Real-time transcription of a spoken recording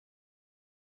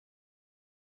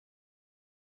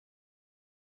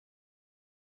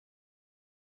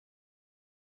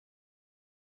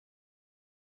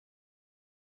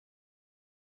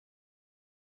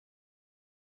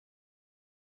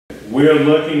we're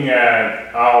looking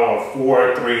at our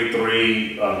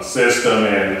 4-3-3 system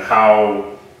and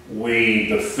how we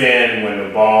defend when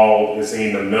the ball is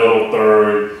in the middle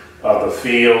third of the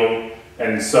field.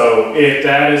 And so if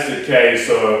that is the case,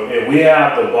 so if we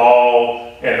have the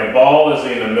ball and the ball is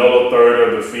in the middle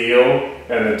third of the field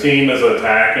and the team is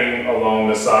attacking along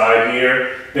the side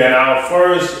here, then our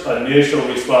first initial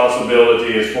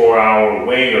responsibility is for our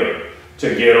winger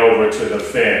to get over to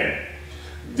defend.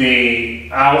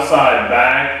 The outside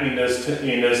back in this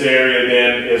area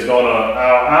then is going to,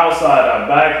 our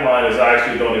back line is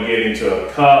actually going to get into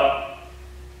a cup.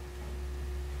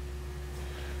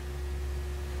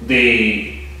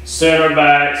 The center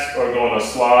backs are going to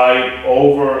slide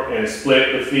over and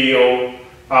split the field.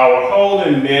 Our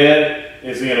holding mid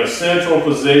is in a central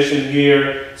position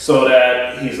here so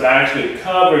that he's actually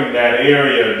covering that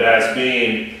area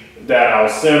that our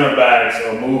center backs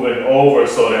are moving over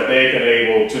so that they can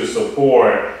able to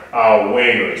support our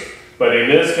wingers. But in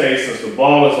this case, since the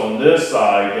ball is on this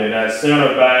side, then that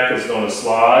center back is going to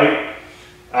slide.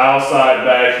 Outside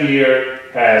back here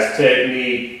has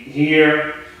technique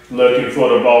here, looking for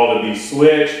the ball to be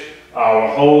switched.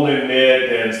 Our holding mid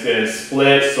then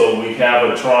splits, so we have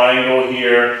a triangle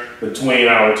here between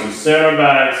our two center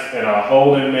backs and our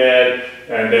holding mid,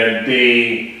 and then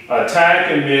the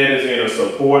attacking mid is in a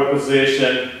support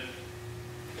position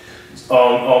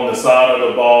on the side of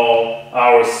the ball.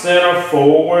 Our center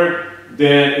forward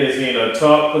then is in a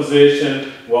tuck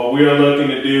position. What we're looking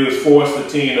to do is force the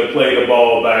team to play the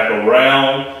ball back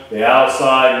around the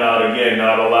outside,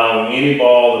 not allowing any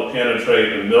ball to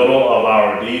penetrate the middle of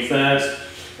our defense.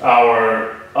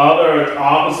 Our other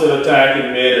opposite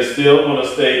attacking mid is still going to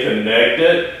stay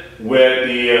connected with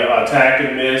the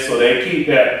attacking mid, so they keep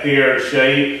that paired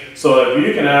shape. So if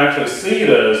you can actually see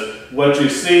this, what you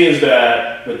see is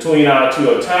that between our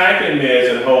two attacking mids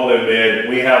and holding mid,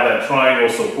 we have that triangle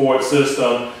support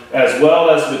system, as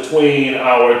well as between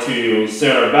our two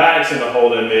center backs and the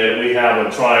holding mid, we have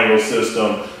a triangle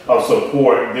system of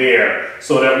support there,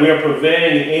 so that we're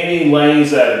preventing any lanes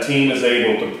that a team is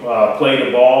able to play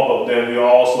the ball, but then we're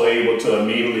also able to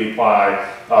immediately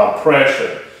apply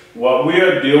pressure. What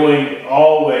we're doing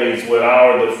always with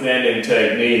our defending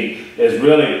technique is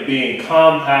really being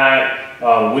compact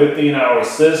within our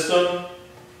system,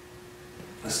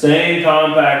 staying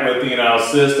compact within our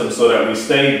system so that we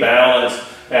stay balanced.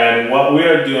 And what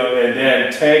we're doing, and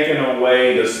then taking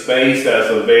away the space that's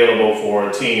available for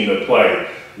a team to play.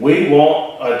 We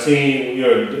want a team,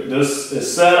 this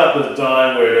is set up this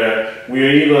time where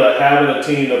we're either having a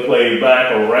team to play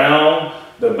back around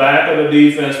the back of the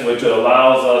defense, which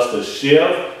allows us to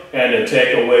shift and to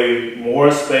take away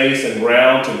more space and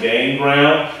ground to gain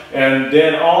ground. And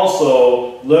then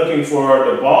also looking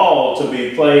for the ball to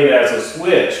be played as a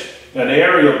switch, an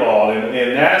area ball.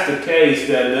 And that's the case,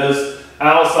 then this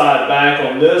outside back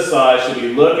on this side should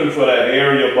be looking for that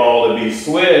area ball to be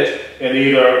switched, and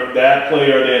either that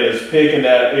player then is picking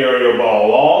that area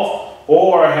ball off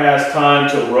or has time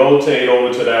to rotate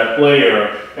over to that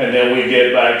player, and then we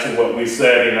get back to what we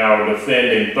said in our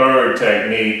defending third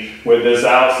technique with this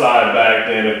outside back.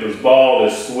 Then if this ball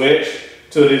is switched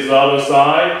to this other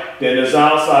side, then this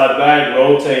outside back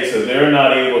rotates. If they're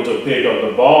not able to pick up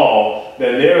the ball,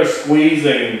 then they're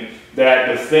squeezing that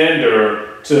defender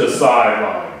to the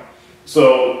sideline.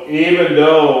 So even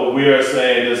though we are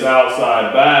saying this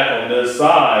outside back on this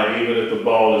side, even if the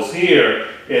ball is here,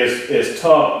 is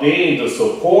tucked in to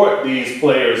support these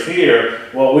players here,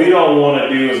 what we don't want to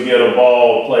do is get a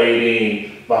ball played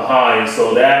in behind.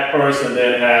 So that person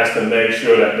then has to make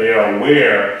sure that they are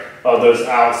aware of this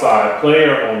outside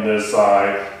player on this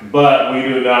side, but we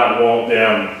do not want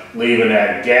them leaving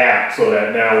that gap so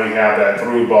that now we have that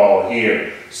through ball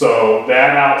here. So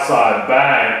that outside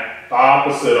back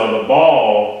opposite on the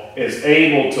ball is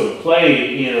able to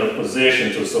play in a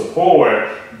position to support,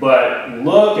 but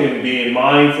look and being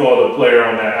mindful of the player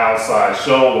on that outside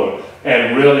shoulder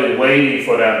and really waiting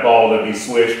for that ball to be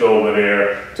switched over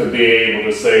there to be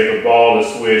able to say the ball is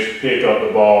switched, pick up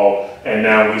the ball, and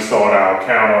now we start our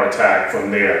counterattack from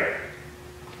there.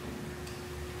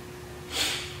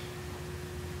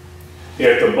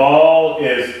 If the ball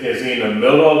is in the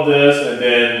middle of this, and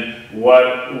then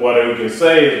what we can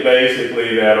say is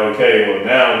basically that, okay, well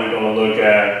now we're going to look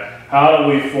at how do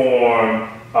we form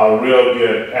a real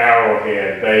good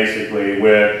arrowhead, basically,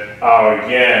 with our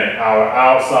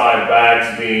outside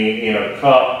backs being in a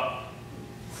cup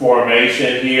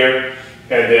formation here,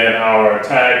 and then our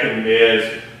attacking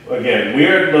mids. Again,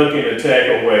 we're looking to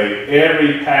take away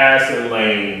every passing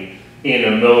lane in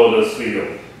the middle of this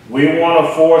field. We want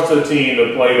to force a team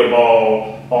to play the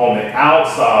ball on the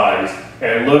outsides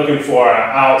and looking for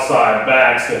our outside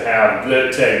backs to have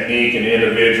good technique and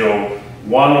individual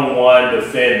one-on-one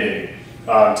defending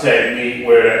technique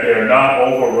where they're not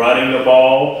overrunning the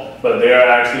ball, but they're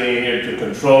actually in here to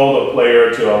control the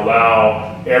player to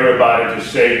allow everybody to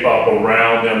shape up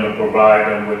around them and provide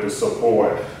them with the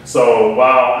support. So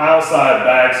while outside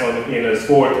backs in this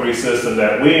 4-3 system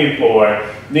that we employ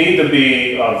need to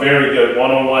be very good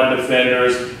one-on-one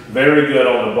defenders, very good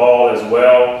on the ball as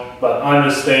well, but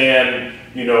understand,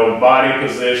 body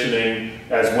positioning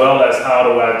as well as how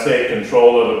do I take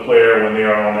control of the player when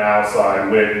they're on the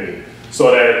outside with me.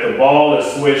 So that if the ball is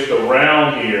switched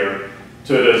around here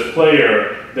to this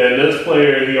player, then this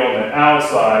player here on the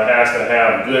outside has to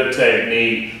have good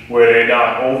technique where they're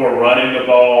not overrunning the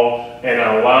ball and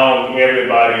allowing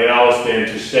everybody else then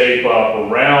to shape up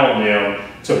around them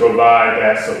to provide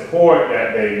that support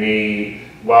that they need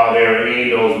while they're in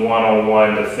those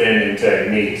one-on-one defending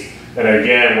techniques. And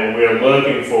again, what we're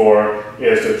looking for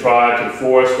is to try to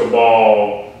force the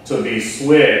ball to be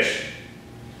switched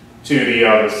to the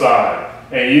other side.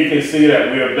 And you can see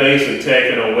that we're basically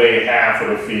taking away half of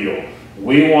the field.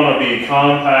 We want to be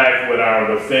compact with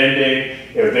our defending.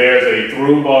 If there's a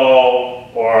through ball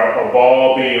or a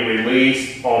ball being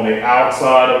released on the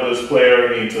outside of this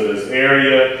player into this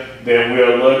area, then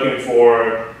we're looking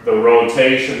for the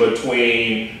rotation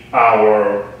between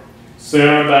our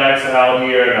center backs out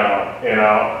here and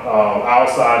our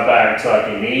outside back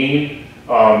tucking in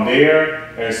there,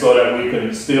 and so that we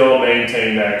can still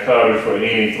maintain that coverage for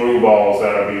any through balls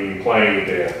that are being played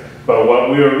there. But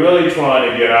what we're really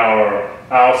trying to get our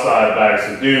outside backs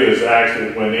to do is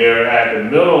actually, when they're at the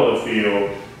middle of the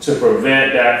field, to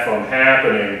prevent that from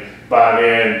happening by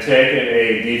then taking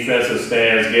a defensive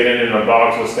stance, getting in a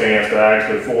boxer stance to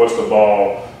actually force the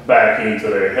ball back into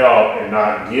their help and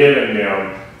not giving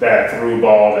them that through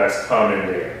ball that's coming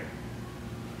there.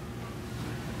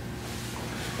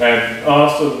 And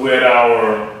also with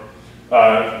our,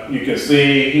 you can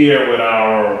see here with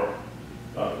our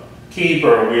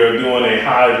keeper, we are doing a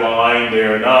high line.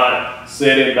 They're not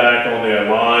sitting back on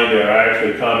their line, they're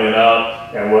actually coming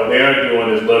up, and what they're doing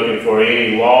is looking for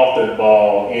any lofted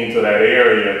ball into that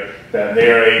area that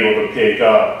they're able to pick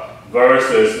up,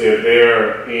 versus if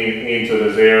they're into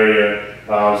this area.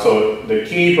 So the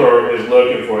keeper is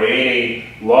looking for any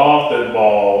lofted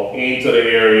ball into the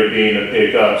area being to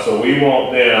pick up. So we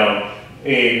want them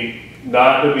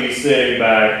not to be sitting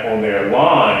back on their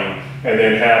line and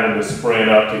then having to sprint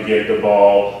up to get the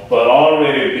ball, but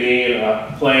already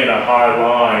playing a high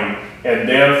line, and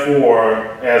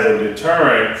therefore as a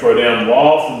deterrent for them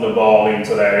lofting the ball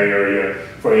into that area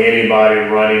for anybody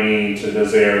running into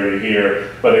this area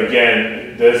here. But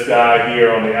again, this guy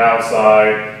here on the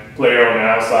outside, player on the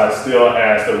outside, still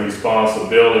has the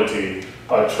responsibility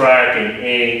of tracking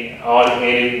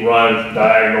any run,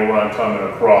 diagonal run coming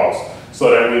across, so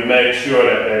that we make sure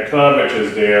that that coverage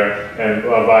is there, and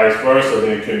vice versa,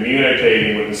 then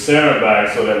communicating with the center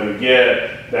back so that we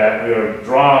get that we are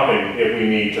dropping if we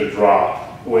need to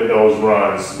drop with those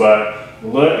runs. But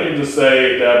looking to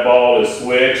say if that ball is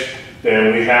switched,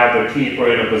 then we have the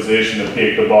keeper in a position to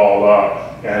pick the ball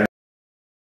up. And